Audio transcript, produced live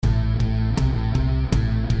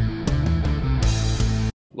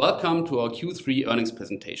Welcome to our Q3 earnings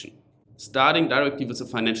presentation. Starting directly with the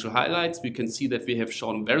financial highlights, we can see that we have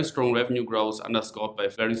shown very strong revenue growth underscored by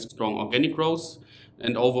very strong organic growth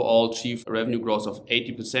and overall achieved a revenue growth of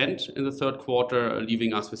 80% in the third quarter,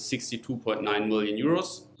 leaving us with 62.9 million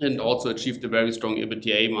euros, and also achieved a very strong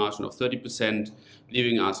EBITDA margin of 30%,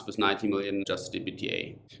 leaving us with 90 million adjusted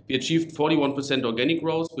EBITDA. We achieved 41% organic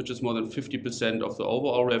growth, which is more than 50% of the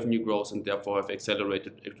overall revenue growth, and therefore have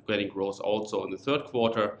accelerated organic growth also in the third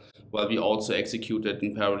quarter, while we also executed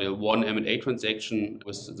in parallel one M&A transaction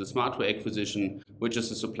with the Smartway acquisition, which is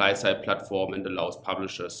a supply-side platform and allows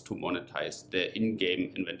publishers to monetize their in-game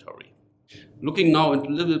inventory. Looking now a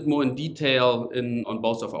little bit more in detail on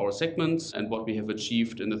both of our segments and what we have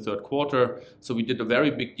achieved in the third quarter. So we did a very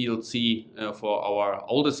big DLC for our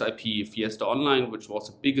oldest IP, Fiesta Online, which was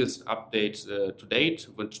the biggest update to date,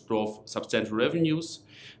 which drove substantial revenues.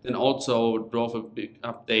 Then also drove a big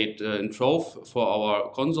update in Trove for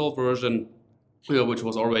our console version, which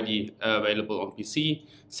was already available on PC.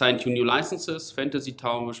 Signed 2 new licenses, Fantasy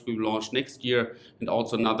Town, which we will launch next year, and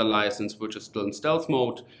also another license which is still in stealth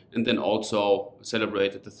mode, and then also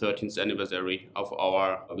celebrated the 13th anniversary of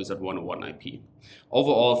our Wizard 101 IP.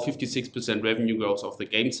 Overall, 56% revenue growth of the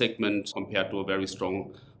game segment compared to a very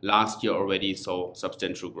strong last year already, so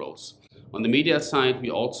substantial growth. On the media side, we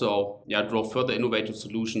also drove further innovative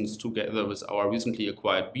solutions together with our recently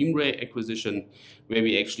acquired Beemray acquisition, where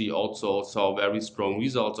we actually also saw very strong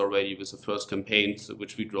results already with the first campaigns,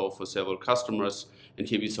 which we drove for several customers. And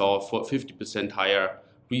here we saw 50% higher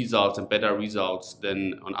results and better results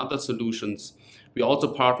than on other solutions. We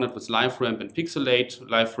also partnered with LiveRamp and Pixalate.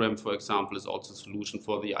 LiveRamp, for example, is also a solution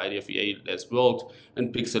for the IDFA-less world,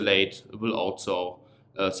 and Pixalate will also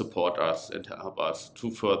support us and help us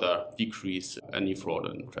to further decrease any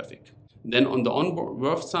fraudulent traffic. Then on the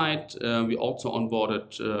Onworth side, we also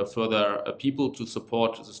onboarded further people to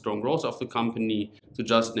support the strong growth of the company. To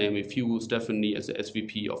just name a few, Stephanie as the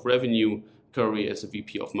SVP of Revenue, Curry as a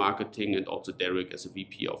VP of Marketing, and also Derek as a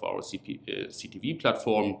VP of our CTV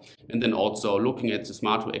platform. And then also looking at the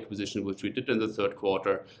Smartway acquisition, which we did in the third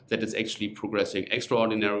quarter, that is actually progressing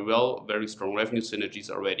extraordinarily well, very strong revenue synergies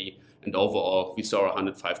already. And overall, we saw a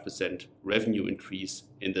 105% revenue increase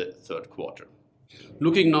in the third quarter.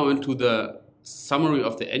 Looking now into the summary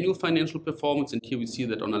of the annual financial performance, and here we see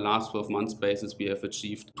that on a last 12 months basis we have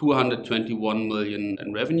achieved 221 million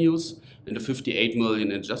in revenues and a 58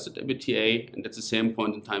 million adjusted EBITDA, and at the same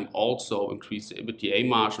point in time also increased the EBITDA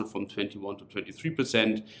margin from 21 to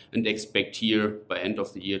 23%, and expect here by end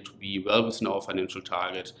of the year to be well within our financial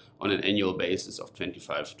target on an annual basis of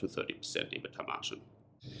 25 to 30% EBITDA margin.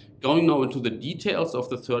 Going now into the details of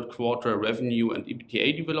the third quarter revenue and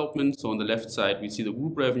EBITDA development. So on the left side, we see the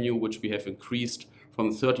group revenue, which we have increased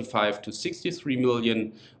from 35 to 63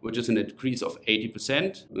 million, which is an increase of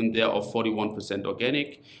 80%, and thereof 41%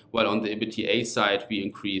 organic. While on the EBITDA side, we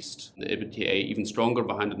increased the EBITDA even stronger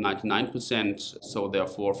by 199%, so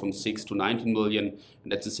therefore from 6 to 19 million,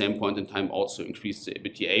 and at the same point in time also increased the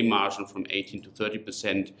EBITDA margin from 18 to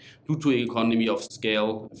 30% due to economy of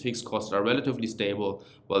scale. Fixed costs are relatively stable,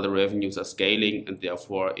 while the revenues are scaling, and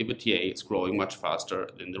therefore EBITDA is growing much faster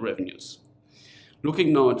than the revenues.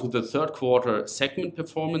 Looking now into the third quarter segment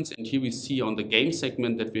performance, and here we see on the game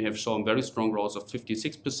segment that we have shown very strong growth of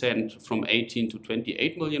 56% from 18 to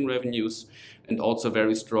 28 million revenues, and also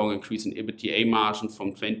very strong increase in EBITDA margin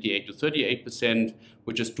from 28 to 38%,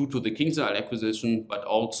 which is due to the KingsIsle acquisition, but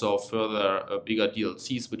also further bigger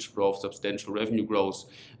DLCs, which drove substantial revenue growth,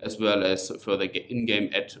 as well as further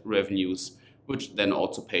in-game ad revenues, which then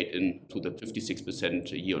also paid into the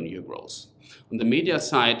 56% year-on-year growth. On the media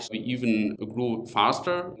side, we even grew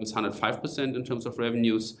faster with 105% in terms of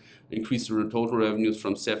revenues, increased the total revenues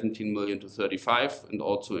from 17 million to 35, and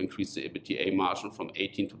also increased the EBITDA margin from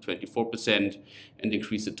 18 to 24%, and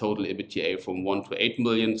increased the total EBITDA from 1 to 8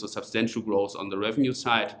 million, so substantial growth on the revenue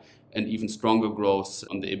side, and even stronger growth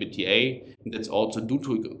on the EBITDA. And that's also due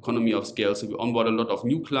to economy of scale. So we onboard a lot of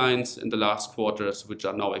new clients in the last quarters, which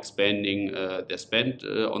are now expanding their spend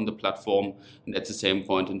on the platform. And at the same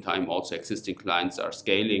point in time, also existing clients are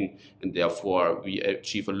scaling, and therefore we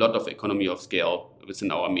achieve a lot of economy of scale within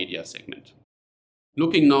our media segment.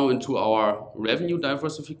 Looking now into our revenue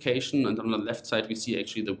diversification, and on the left side we see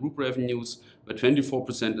actually the group revenues, where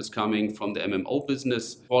 24% is coming from the MMO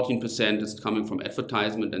business, 14% is coming from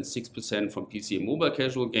advertisement, and 6% from PC and mobile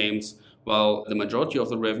casual games, while the majority of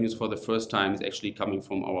the revenues for the first time is actually coming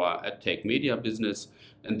from our AdTech media business,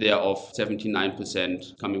 and thereof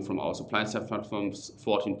 79% coming from our supply-side platforms,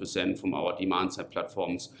 14% from our demand-side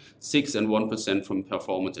platforms, 6% and 1% from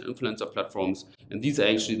performance and influencer platforms. And these are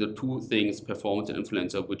actually the two things, performance and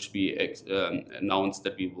influencer, which we announced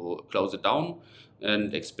that we will close it down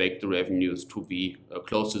and expect the revenues to be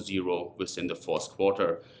close to zero within the fourth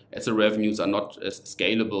quarter, as the revenues are not as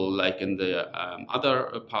scalable like in the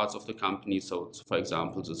other parts of the company. So it's, for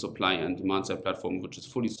example, the supply and demand side platform, which is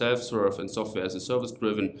fully self-serve and software as a service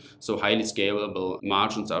driven, so highly scalable,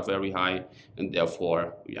 margins are very high, and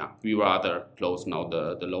therefore, we rather close now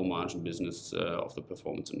the low margin business of the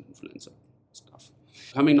performance and influencer stuff.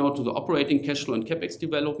 Coming now to the operating cash flow and CapEx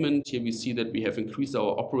development, here we see that we have increased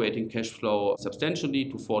our operating cash flow substantially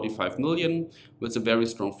to 45 million, with a very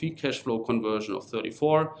strong free cash flow conversion of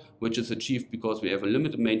 34, which is achieved because we have a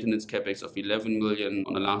limited maintenance CapEx of 11 million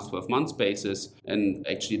on a last 12 months basis. And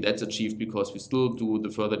actually that's achieved because we still do the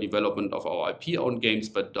further development of our IP-owned games,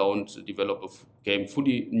 but don't develop a game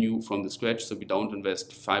fully new from the scratch. So we don't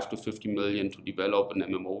invest 5 to 50 million to develop an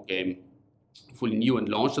MMO game fully new and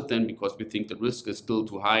launch it then, because we think the risk is still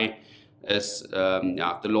too high, as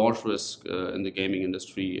the launch risk in the gaming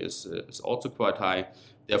industry is also quite high.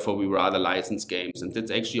 Therefore, we rather license games, and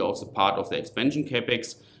that's actually also part of the expansion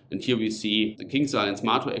capex. And here we see the KingsIsle and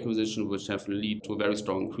Smaato acquisition, which have led to a very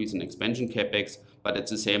strong increase in expansion capex. But at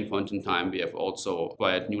the same point in time, we have also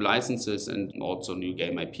acquired new licenses and also new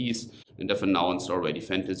game IPs, and have announced already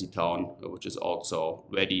Fantasy Town, which is also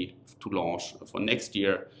ready to launch for next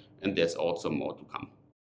year. And there's also more to come.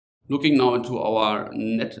 Looking now into our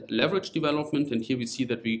net leverage development, and here we see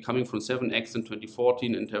that we're coming from 7x in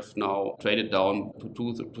 2014 and have now traded down to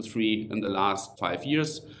 2 to 3 in the last 5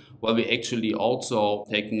 years, while we actually also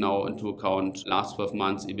taken now into account last 12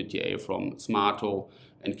 months EBITDA from Smaato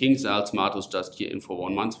and KingsIsle. Smaato is just here in for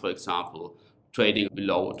 1 month, for example, trading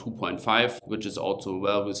below 2.5, which is also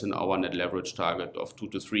well within our net leverage target of 2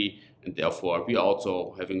 to 3, and therefore we are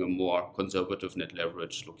also having a more conservative net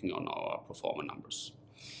leverage looking on our pro forma numbers.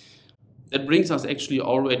 That brings us actually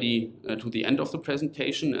already to the end of the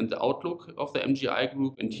presentation and the outlook of the MGI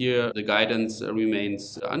Group. And here the guidance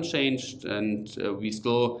remains unchanged, and we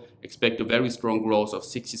still expect a very strong growth of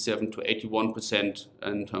 67 to 81%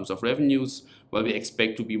 in terms of revenues, while we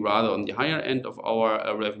expect to be rather on the higher end of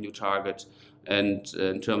our revenue target. And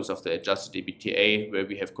in terms of the adjusted EBITDA, where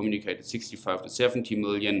we have communicated 65 to 70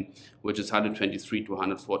 million, which is 123 to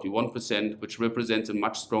 141%, which represents a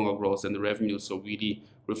much stronger growth than the revenue, so really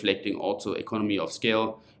reflecting also economy of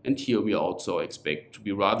scale. And here we also expect to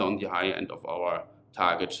be rather on the high end of our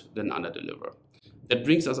target than under-deliver. That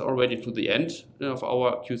brings us already to the end of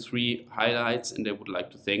our Q3 highlights, and I would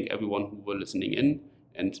like to thank everyone who were listening in,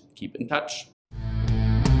 and keep in touch.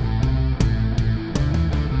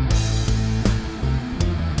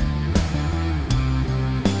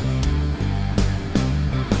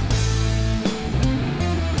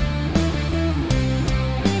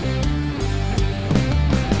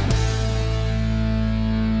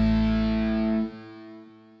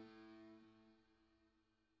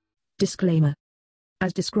 Disclaimer.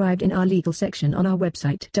 As described in our legal section on our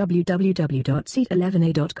website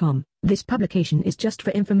www.seat11a.com, this publication is just for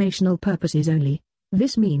informational purposes only.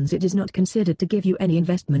 This means it is not considered to give you any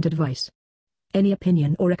investment advice. Any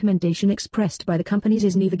opinion or recommendation expressed by the companies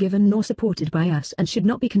is neither given nor supported by us and should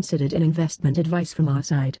not be considered an investment advice from our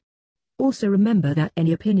side. Also remember that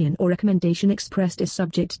any opinion or recommendation expressed is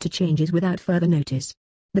subject to changes without further notice.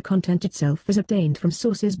 The content itself is obtained from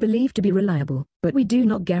sources believed to be reliable, but we do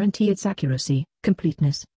not guarantee its accuracy,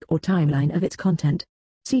 completeness, or timeline of its content.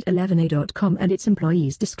 Seat11a.com and its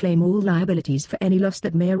employees disclaim all liabilities for any loss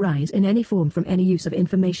that may arise in any form from any use of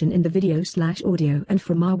information in the video/audio and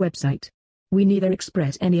from our website. We neither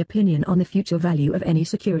express any opinion on the future value of any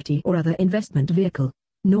security or other investment vehicle,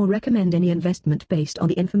 nor recommend any investment based on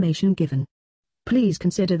the information given. Please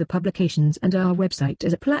consider the publications and our website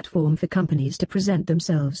as a platform for companies to present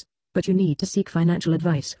themselves, but you need to seek financial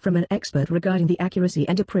advice from an expert regarding the accuracy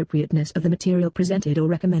and appropriateness of the material presented or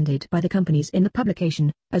recommended by the companies in the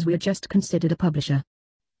publication, as we are just considered a publisher.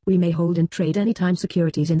 We may hold and trade anytime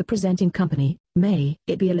securities in the presenting company, may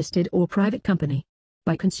it be a listed or private company.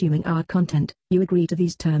 By consuming our content, you agree to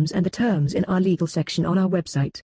these terms and the terms in our legal section on our website.